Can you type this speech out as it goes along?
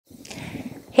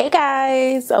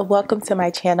Guys, welcome to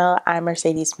my channel. I'm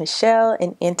Mercedes Michelle,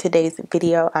 and in today's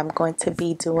video I'm going to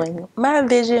be doing my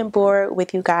vision board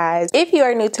with you guys. If you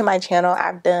are new to my channel,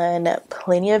 I've done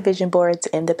plenty of vision boards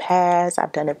in the past.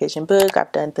 I've done a vision book,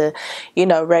 I've done the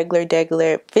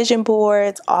regular vision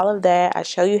boards, all of that. I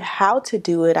show you how to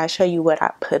do it, I show you what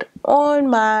I put on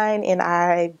mine, and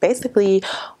I basically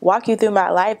walk you through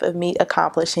my life of me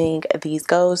accomplishing these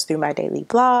goals through my daily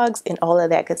vlogs and all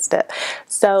of that good stuff.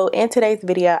 So in today's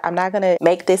video, I'm not gonna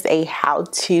make this a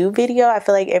how-to video. I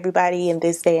feel like everybody in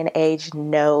this day and age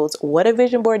knows what a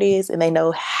vision board is and they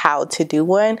know how to do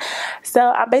one.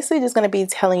 So I'm basically just gonna be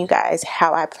telling you guys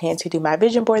how I plan to do my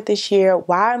vision board this year,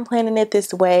 why I'm planning it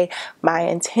this way, my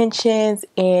intentions,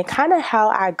 and kind of how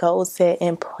I goal set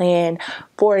and plan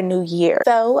for a new year.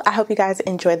 So I hope you guys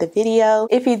enjoy the video.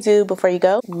 If you do, before you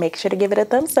go, make sure to give it a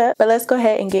thumbs up. But let's go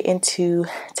ahead and get into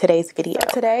today's video.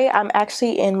 Today I'm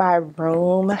actually in my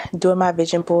room doing my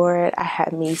vision board. I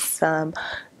have me some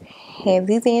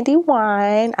handy dandy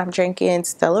wine. I'm drinking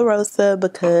Stella Rosa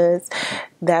because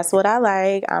that's what I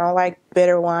like. I don't like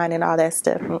bitter wine and all that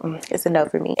stuff. It's a no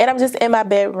for me. And I'm just in my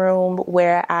bedroom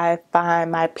where I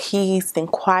find my peace and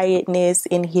quietness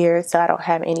in here, so I don't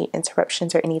have any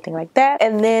interruptions or anything like that.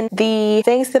 And then the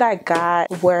things that I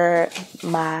got were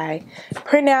my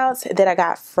printouts that I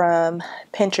got from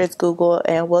Pinterest, Google,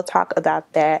 and we'll talk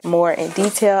about that more in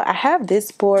detail. I have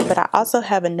this board, but I also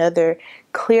have another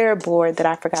clear board that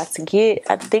I forgot to get.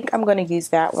 I think I'm going to use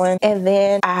that one. And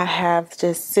then I have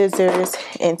just scissors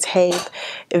and tape.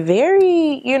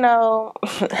 Very,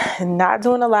 not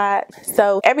doing a lot.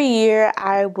 So every year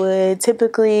I would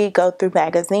typically go through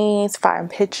magazines, find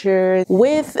pictures.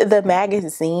 With the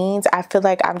magazines, I feel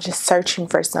like I'm just searching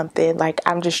for something. Like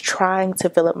I'm just trying to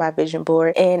fill up my vision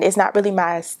board, and it's not really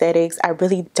my aesthetics. I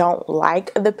really don't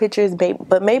like the pictures,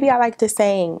 but maybe I like the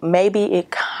saying, maybe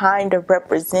it kind of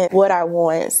represents what I want.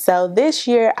 So this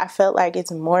year I felt like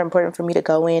it's more important for me to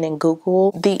go in and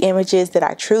Google the images that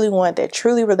I truly want, that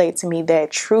truly relate to me,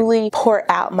 that truly pour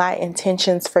out my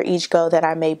intentions for each goal that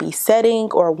I may be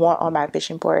setting or want on my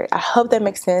vision board. I hope that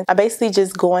makes sense. I'm basically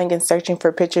just going and searching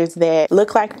for pictures that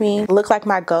look like me, look like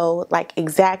my goal, like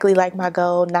exactly like my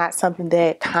goal, not something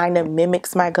that kind of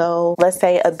mimics my goal. Let's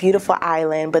say a beautiful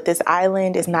island, but this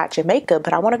island is not Jamaica,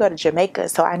 but I want to go to Jamaica,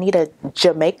 so I need a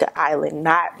Jamaica island,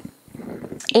 not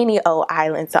any old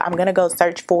island. So I'm gonna go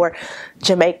search for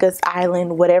Jamaica's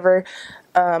island, whatever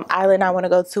island I want to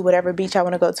go to, whatever beach I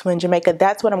want to go to in Jamaica.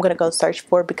 That's what I'm going to go search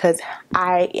for, because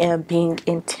I am being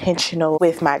intentional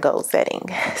with my goal setting.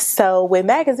 So with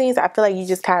magazines, I feel like you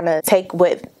just kind of take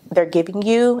what they're giving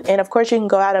you, and of course you can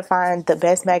go out and find the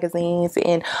best magazines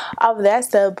and all of that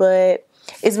stuff, but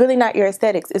it's really not your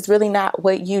aesthetics. It's really not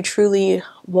what you truly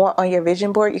want on your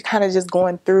vision board. You're kind of just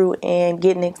going through and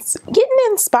getting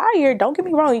inspired. Don't get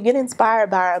me wrong, you get inspired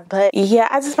by it, but yeah,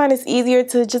 I just find it's easier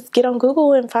to just get on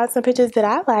Google and find some pictures that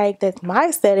I like, that's my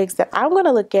aesthetics, that I'm going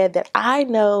to look at, that I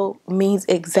know means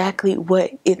exactly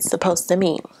what it's supposed to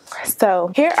mean.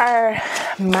 So here are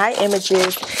my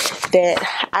images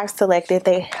that I've selected.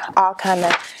 They all kind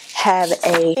of have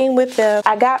a thing with them.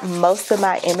 I got most of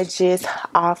my images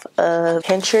off of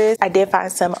Pinterest. I did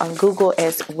find some on Google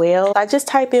as well. I just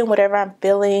type in whatever I'm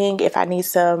feeling. If I need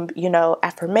some,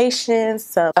 affirmations,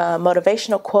 some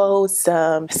motivational quotes,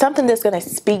 something that's going to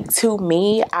speak to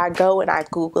me, I go and I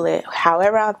Google it.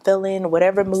 However I'm feeling,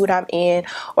 whatever mood I'm in,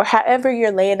 or however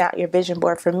you're laying out your vision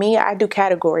board. For me, I do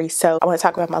categories. So I want to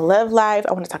talk about my love life.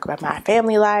 I want to talk about my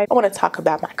family life. I want to talk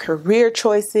about my career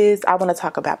choices. I want to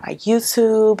talk about my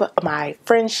YouTube, my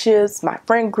friendships, my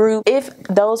friend group. If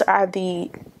those are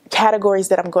the categories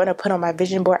that I'm going to put on my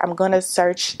vision board, I'm going to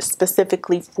search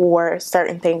specifically for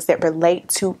certain things that relate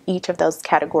to each of those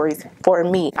categories for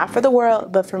me, not for the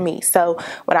world, but for me. So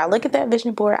when I look at that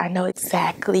vision board, I know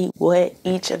exactly what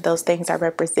each of those things are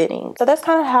representing. So that's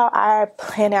kind of how I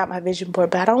plan out my vision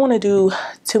board, but I don't want to do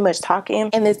too much talking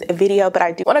in this video, but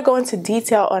I do want to go into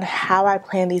detail on how I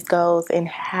plan these goals and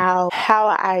how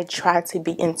I try to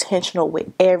be intentional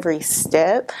with every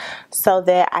step so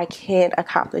that I can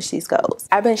accomplish these goals.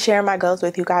 I've been sharing my goals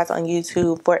with you guys on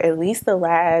YouTube for at least the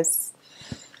last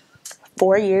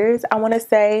 4 years, I want to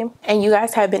say, and you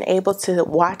guys have been able to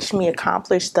watch me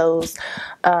accomplish those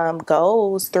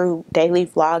goals through daily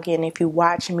vlogging. If you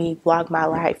watch me vlog my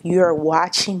life, you're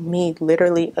watching me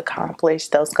literally accomplish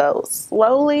those goals.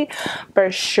 Slowly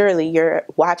but surely, you're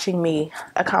watching me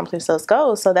accomplish those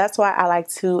goals. So that's why I like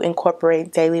to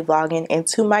incorporate daily vlogging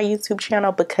into my YouTube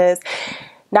channel, because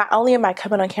not only am I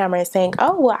coming on camera and saying,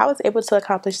 oh, well, I was able to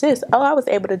accomplish this. Oh, I was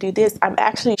able to do this. I'm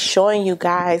actually showing you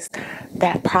guys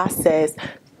that process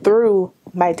through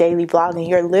my daily vlog, and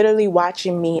you're literally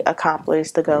watching me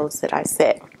accomplish the goals that I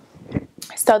set.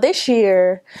 So this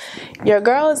year, your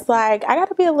girl is like, I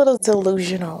gotta be a little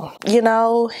delusional, you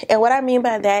know? And what I mean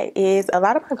by that is a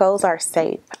lot of my goals are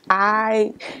safe.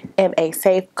 I am a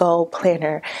safe goal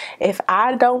planner. If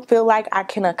I don't feel like I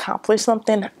can accomplish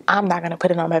something, I'm not gonna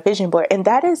put it on my vision board. And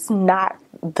that is not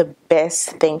the best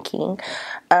thinking,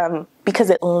 because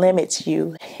it limits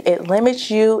you. It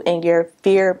limits you and you're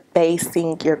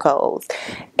fear-basing your goals.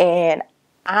 And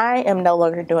I am no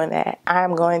longer doing that.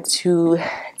 I'm going to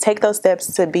take those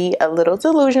steps to be a little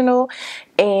delusional,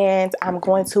 and I'm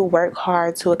going to work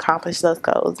hard to accomplish those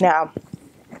goals. Now,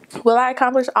 will I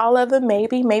accomplish all of them?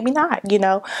 Maybe, maybe not, you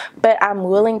know, but I'm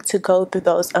willing to go through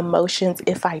those emotions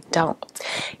if I don't,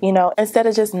 you know, instead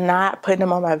of just not putting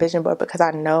them on my vision board because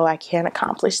I know I can't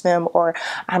accomplish them, or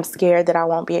I'm scared that I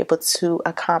won't be able to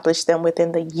accomplish them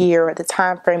within the year or the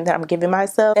time frame that I'm giving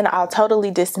myself, and I'll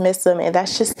totally dismiss them. And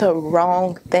that's just the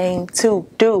wrong thing to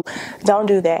do. Don't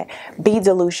do that. Be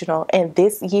delusional. And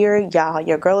this year, y'all,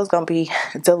 your girl is going to be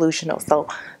delusional. So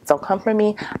don't come for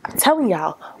me. I'm telling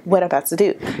y'all what I'm about to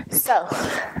do. So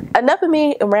enough of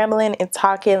me rambling and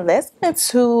talking. Let's get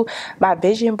into my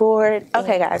vision board.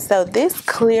 Okay, guys, so this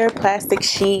clear plastic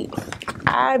sheet,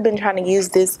 I've been trying to use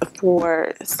this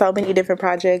for so many different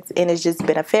projects and it's just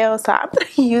been a fail. So I'm going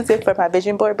to use it for my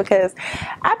vision board because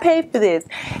I paid for this.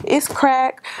 It's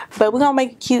cracked, but we're going to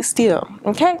make it cute still.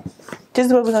 Okay? This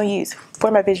is what we're going to use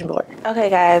for my vision board. Okay,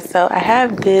 guys, so I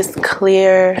have this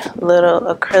clear little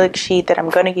acrylic sheet that I'm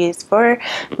going to use for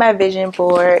my vision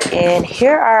board. And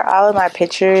here are all of my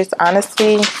pictures.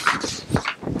 Honestly,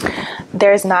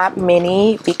 there's not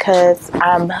many because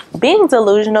I'm being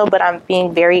delusional, but I'm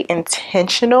being very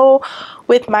intentional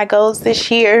with my goals this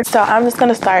year. So I'm just going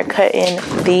to start cutting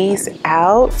these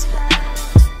out.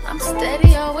 I'm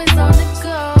steady, always on the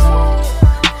go.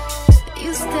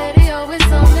 You steady, always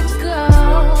on the go.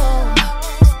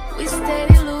 We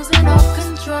steady losing all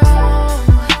control.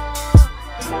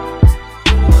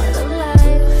 What a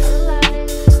life.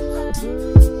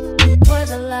 What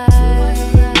a life.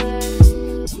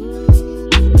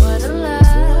 What a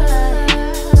life.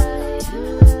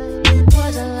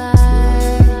 What a life.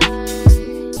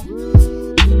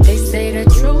 They say the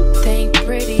truth ain't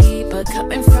pretty, but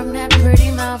coming from that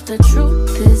pretty mouth, the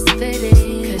truth is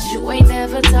fitting. Cause you ain't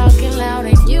never talking loud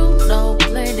and you know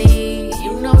plenty.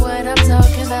 You know what I'm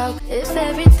talking about. If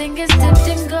everything is dipped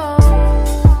in gold,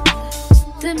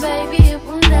 then baby it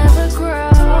will never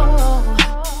grow.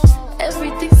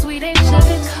 Everything sweet ain't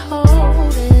sugar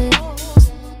coated.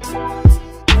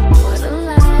 What a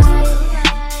life.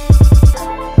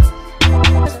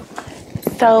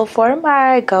 So for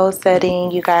my goal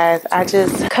setting, you guys, I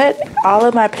just cut all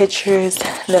of my pictures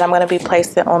that I'm going to be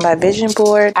placing on my vision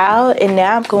board out, and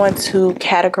now I'm going to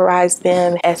categorize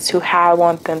them as to how I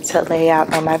want them to lay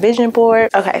out on my vision board.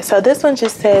 Okay, so this one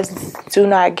just says do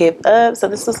not give up. So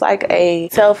this is like a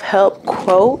self-help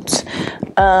quote.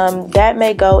 That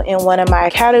may go in one of my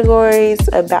categories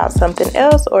about something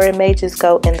else, or it may just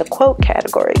go in the quote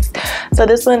categories. So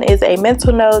this one is a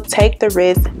mental note: take the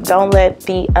risk, don't let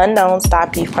the unknown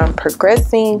stop you from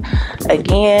progressing.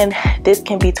 Again, this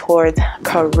can be towards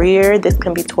career, this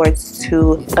can be towards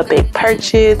to a big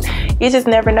purchase. You just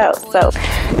never know. So,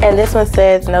 and this one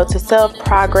says note to self: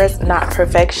 progress, not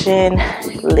perfection.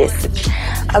 Listen,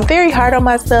 I'm very hard on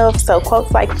myself, so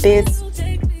quotes like this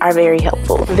are very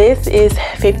helpful. This is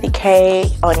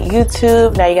 50K on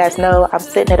YouTube. Now you guys know I'm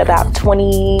sitting at about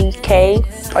 20K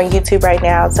on YouTube right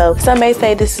now. So some may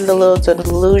say this is a little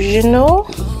delusional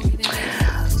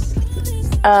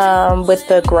with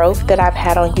the growth that I've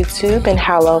had on YouTube and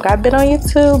how long I've been on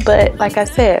YouTube. But like I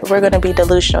said, we're going to be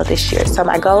delusional this year. So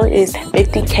my goal is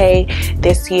 50K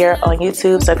this year on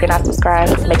YouTube. So if you're not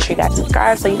subscribed, make sure you guys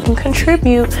subscribe so you can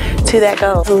contribute to that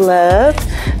goal. Love.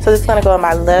 So this is going to go in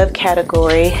my love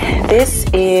category. This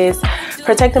is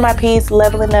protecting my peace,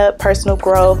 leveling up, personal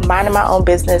growth, minding my own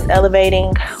business,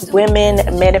 elevating women,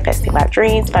 manifesting my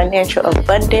dreams, financial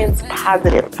abundance,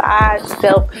 positive vibes,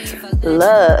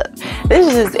 self-love. This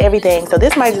is just everything. So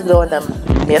this might just go in the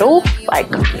middle, like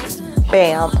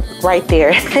bam, right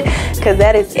there, because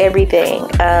that is everything.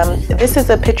 This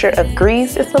is a picture of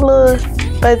Greece. It's a little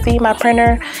fuzzy. My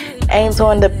printer ain't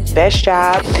doing the best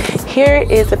job. Here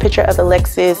is a picture of the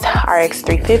Lexus RX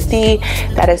 350.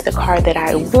 That is the car that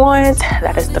I want.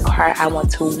 That is the car I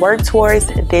want to work towards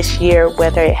this year.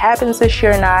 Whether it happens this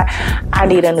year or not, I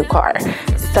need a new car.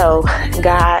 So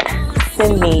God,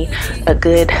 send me a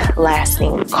good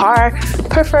lasting car,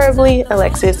 preferably a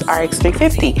Lexus RX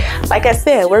 350. Like I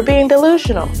said, we're being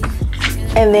delusional.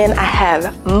 And then I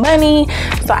have money.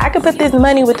 So I could put this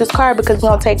money with this car because it's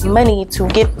gonna take money to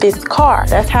get this car.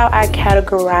 That's how I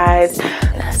categorize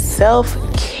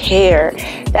self-care.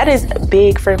 That is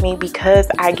big for me because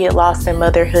I get lost in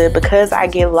motherhood, because I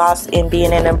get lost in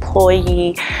being an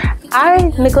employee.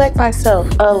 I neglect myself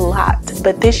a lot,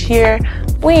 but this year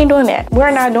we ain't doing that.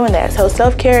 We're not doing that. So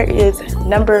self-care is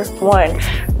number one.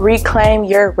 Reclaim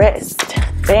your rest.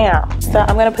 Bam. So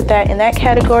I'm gonna put that in that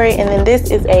category. And then this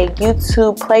is a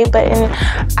YouTube play button.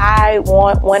 I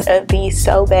want one of these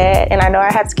so bad, and I know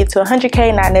I have to get to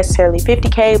 100K, not necessarily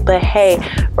 50K, but hey,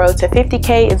 road to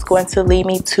 50K is going to lead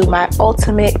me to my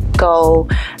ultimate goal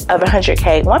of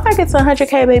 100K. Once I get to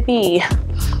 100K, baby,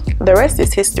 the rest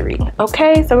is history.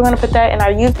 Okay, so we're gonna put that in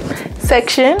our youth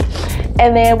section.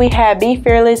 And then we have be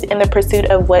fearless in the pursuit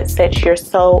of what sets your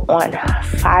soul on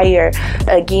fire.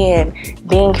 Again,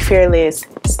 being fearless,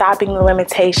 stopping the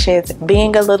limitations,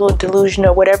 being a little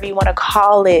delusional, whatever you want to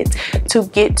call it, to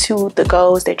get to the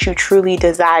goals that you truly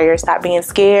desire. Stop being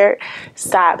scared,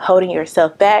 stop holding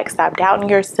yourself back, stop doubting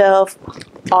yourself,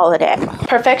 all of that.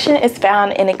 Perfection is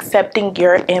found in accepting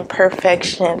your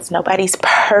imperfections. Nobody's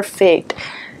perfect.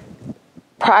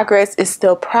 Progress is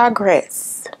still progress.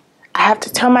 I have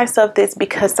to tell myself this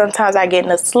because sometimes I get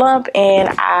in a slump and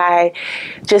I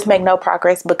just make no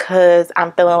progress because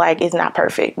I'm feeling like it's not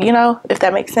perfect. You know, if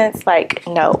that makes sense. Like,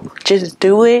 no, just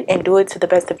do it and do it to the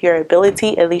best of your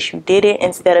ability. At least you did it,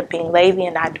 instead of being lazy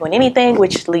and not doing anything,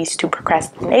 which leads to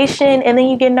procrastination, and then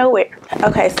you get nowhere.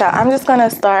 Okay, so I'm just gonna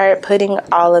start putting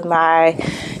all of my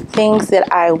things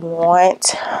that I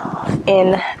want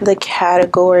in the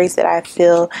categories that I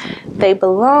feel they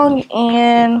belong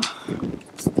in.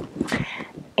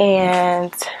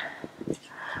 And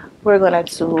we're gonna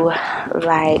do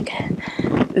like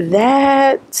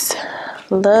that.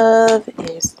 Love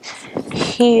is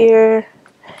here.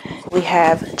 We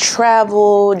have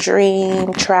travel,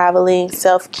 dream, traveling,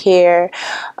 self-care,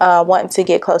 wanting to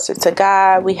get closer to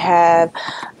God. We have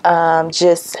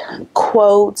just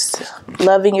quotes,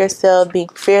 loving yourself, being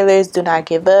fearless, do not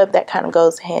give up. That kind of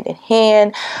goes hand in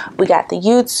hand. We got the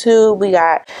YouTube. We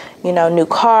got, you know, new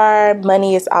car.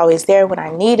 Money is always there when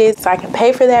I need it, so I can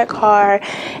pay for that car.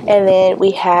 And then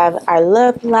we have our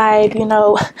love life. You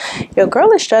know, your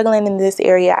girl is struggling in this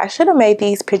area. I should have made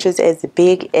these pictures as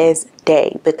big as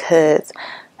day because,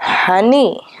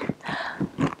 honey,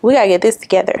 we gotta get this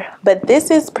together. But this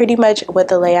is pretty much what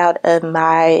the layout of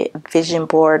my vision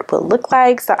board will look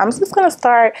like. So I'm just gonna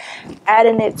start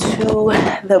adding it to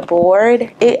the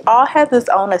board. It all has its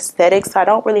own aesthetic, so I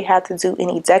don't really have to do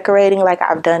any decorating like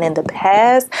I've done in the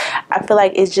past. I feel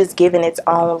like it's just giving its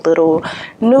own little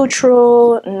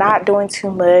neutral, not doing too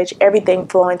much, everything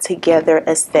flowing together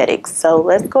aesthetic. So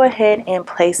let's go ahead and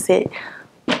place it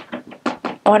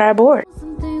on our board.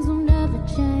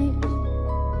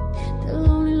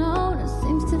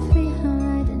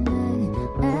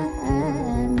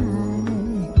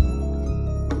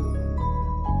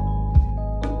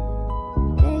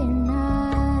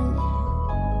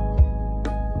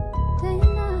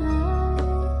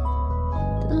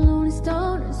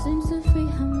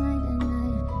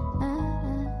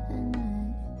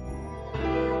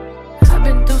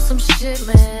 Shit,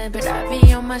 man, but I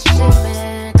be on my shit,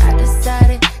 man. I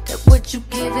decided that what you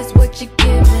give is what you're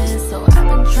giving, so I've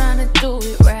been trying to do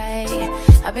it right.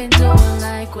 I've been doing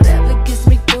like whatever gets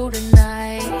me through the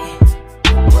night.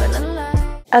 What a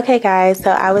lie. Okay guys,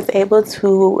 so I was able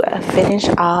to finish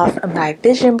off my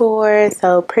vision board.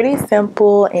 So pretty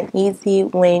simple and easy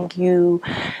when you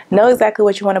know exactly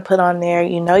what you want to put on there.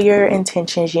 You know your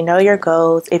intentions, you know your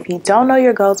goals. If you don't know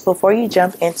your goals before you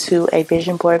jump into a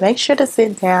vision board, make sure to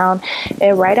sit down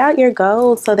and write out your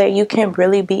goals so that you can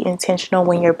really be intentional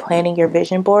when you're planning your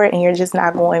vision board and you're just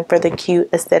not going for the cute,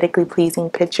 aesthetically pleasing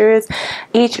pictures.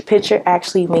 Each picture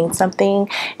actually means something,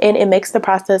 and it makes the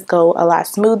process go a lot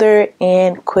smoother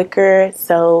and quicker,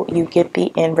 so you get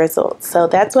the end result. So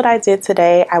that's what I did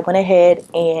today. I went ahead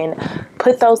and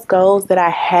put those goals that I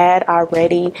had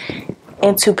already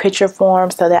into picture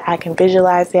form so that I can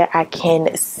visualize it, I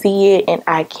can see it, and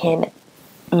I can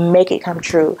make it come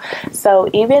true. So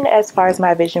even as far as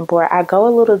my vision board, I go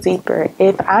a little deeper.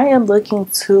 If I am looking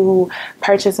to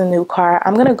purchase a new car,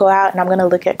 I'm going to go out and I'm going to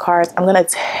look at cars. I'm going to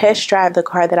test drive the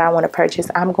car that I want to purchase.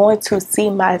 I'm going to see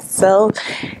myself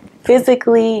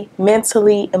physically,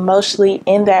 mentally, emotionally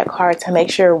in that car to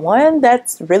make sure, one,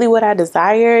 that's really what I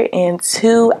desire, and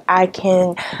two, I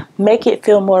can make it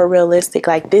feel more realistic.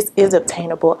 Like, this is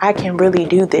obtainable. I can really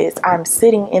do this. I'm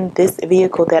sitting in this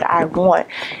vehicle that I want.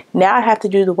 Now I have to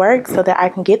do the work so that I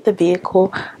can get the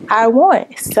vehicle I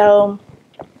want. So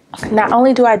not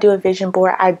only do I do a vision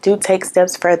board, I do take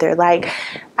steps further. Like,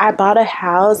 I bought a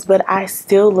house, but I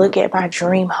still look at my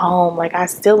dream home. Like, I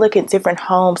still look at different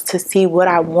homes to see what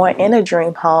I want in a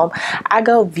dream home. I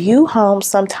go view homes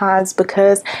sometimes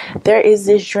because there is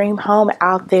this dream home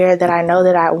out there that I know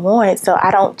that I want. So I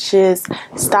don't just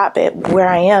stop at where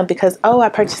I am because, oh, I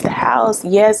purchased a house.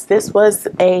 Yes, this was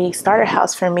a starter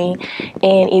house for me.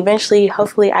 And eventually,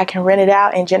 hopefully, I can rent it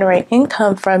out and generate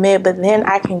income from it. But then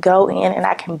I can go in and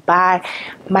I can buy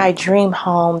my dream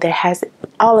home that has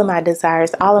all of my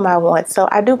desires, all of my wants. So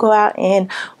I do go out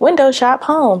and window shop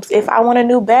homes. If I want a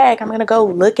new bag, I'm going to go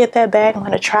look at that bag. I'm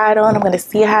going to try it on. I'm going to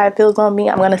see how it feels on me.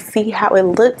 I'm going to see how it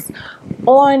looks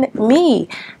on me.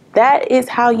 That is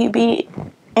how you be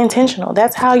intentional.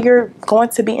 That's how you're going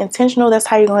to be intentional. That's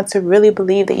how you're going to really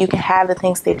believe that you can have the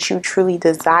things that you truly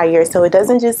desire. So it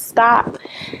doesn't just stop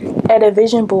at a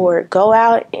vision board. Go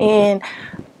out and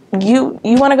you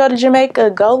want to go to Jamaica,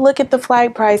 go look at the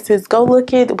flight prices, go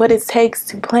look at what it takes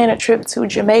to plan a trip to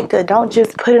Jamaica. Don't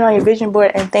just put it on your vision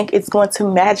board and think it's going to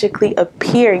magically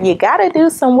appear. You got to do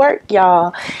some work,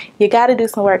 y'all. You got to do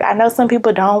some work. I know some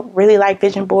people don't really like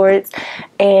vision boards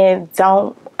and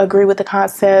don't agree with the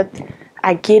concept.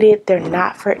 I get it, they're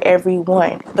not for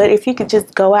everyone. But if you could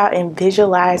just go out and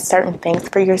visualize certain things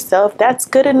for yourself, that's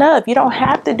good enough. You don't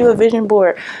have to do a vision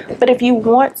board. But if you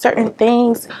want certain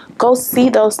things, go see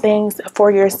those things for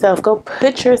yourself. Go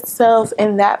put yourself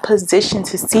in that position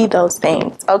to see those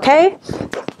things, okay?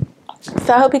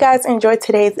 So I hope you guys enjoyed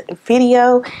today's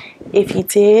video. If you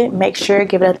did, make sure to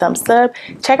give it a thumbs up.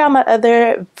 Check out my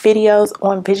other videos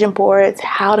on vision boards,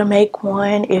 how to make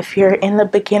one. If you're in the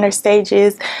beginner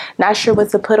stages, not sure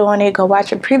what to put on it, go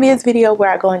watch a previous video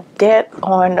where I go in depth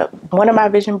on one of my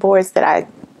vision boards that I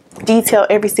detail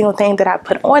every single thing that I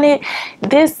put on it.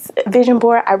 This vision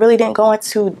board, I really didn't go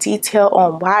into detail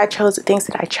on why I chose the things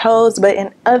that I chose, but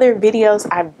in other videos,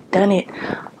 I've done it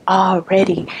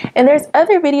already. And there's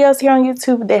other videos here on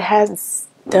YouTube that has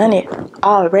done it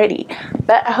already.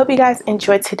 But I hope you guys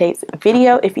enjoyed today's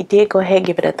video. If you did, go ahead,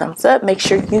 give it a thumbs up. Make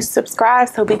sure you subscribe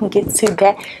so we can get to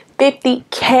that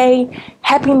 50K.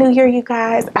 Happy New Year, you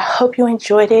guys. I hope you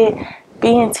enjoyed it.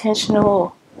 Be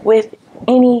intentional with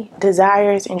any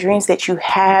desires and dreams that you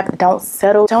have. Don't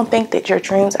settle. Don't think that your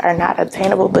dreams are not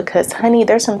obtainable because, honey,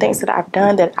 there's some things that I've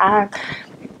done that I'm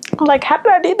like, how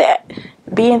did I do that?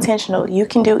 Be intentional. You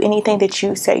can do anything that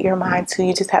you set your mind to.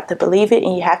 You just have to believe it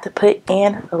and you have to put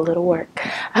in a little work.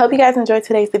 I hope you guys enjoyed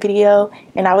today's video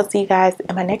and I will see you guys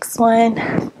in my next one.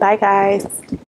 Bye, guys.